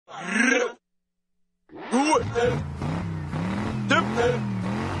Well,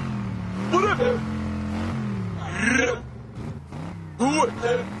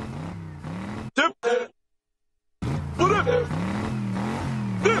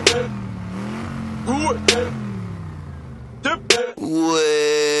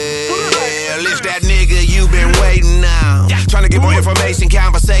 it's that nigga you been waiting on. Trying to get more information,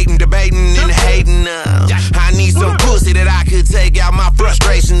 conversating, debating, and hating on. I need some pussy that I could take out my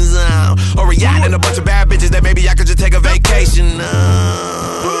frustrations on. Or a yacht and a bunch of bad bitches that maybe I could just take a vacation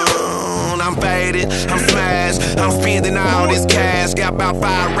on. I'm faded, I'm smashed, I'm spending all this cash. Got about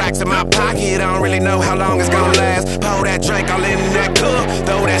 5 racks in my pocket, I don't really know how long it's gonna last. Pour that drink all in that cup,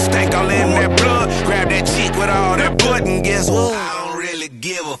 throw that stank all in that blood. Grab that chick with all that butt and guess what? I don't really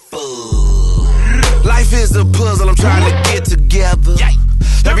give a fuck. Life is a puzzle I'm trying to get together.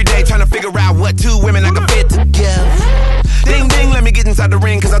 Every day trying to figure out what 2 women I can fit together. Ding ding, let me get inside the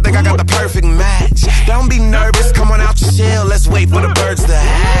ring, cause I think I got the perfect match. Don't be nervous, come on out your shell, let's wait for the birds to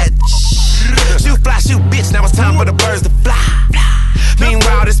hatch. Shoot fly, shoot bitch, now it's time for the birds to fly.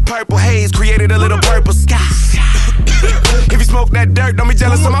 Meanwhile, this purple haze created a little purple sky. If you smoke that dirt, don't be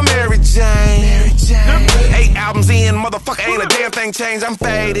jealous of my Mary Jane. 8 albums in, motherfucker, ain't a damn thing changed. I'm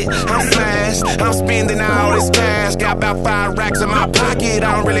faded, I'm smashed, I'm spending all this cash. Got about 5 racks in my pocket,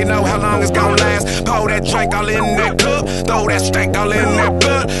 I don't really know how long it's gonna last. Pour that drink all in that cup, throw that stank all in that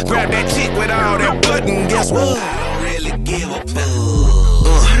blood. Grab that chick with all that butt and guess what? I don't really give a fuck.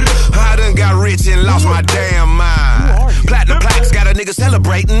 I done got rich and lost my damn mind. Platinum plaques got a nigga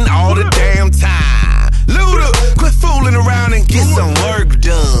celebrating all the damn time. Luda, quit fooling around and get some work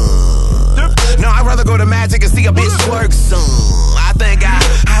done. No, I'd rather go to Magic and see a bitch twerk some. I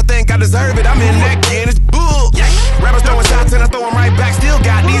think I deserve it, I'm in that Guinness book. Rappers throwing shots and I throw them right back, still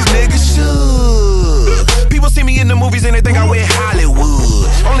got these niggas shook. People see me in the movies and they think I went Hollywood.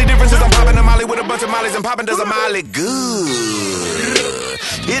 Only difference is I'm popping a molly with a bunch of mollies and popping does a molly good.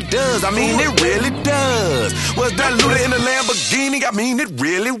 It does, I mean it really does. Was that Luda in the Lamborghini? I mean it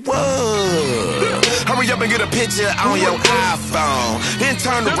really was. Hurry up and get a picture on your iPhone. Then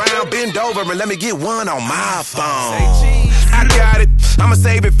turn around, bend over and let me get one on my phone. I got it, I'ma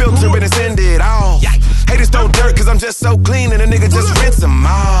save it, filter it and send it off. Haters throw dirt cause I'm just so clean and a nigga just rinse them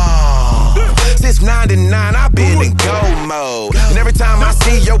off. Since 99 I've been in go mode. And every time I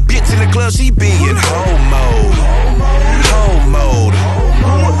see your bitch in the club she be in hoe mode. Hoe mode.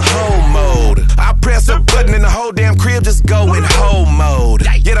 Hoe mode. I press a button and the whole damn crib just go in hoe mode.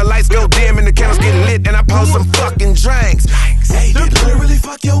 Yeah, the lights go dim and the candles get lit and I pour some fucking drinks. Hey, did Luda really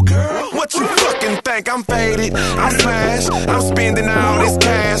fuck your girl? What you fucking think? I'm faded, I'm smashed, I'm spending all this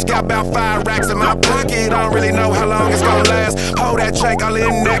cash. Got about 5 racks in my pocket, I don't really know how long it's gonna last. Pour that drink all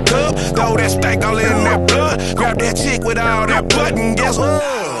in that cup, throw that stank all in that blood. Grab that chick with all that butt and guess what?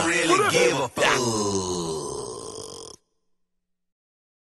 I don't really give a fuck.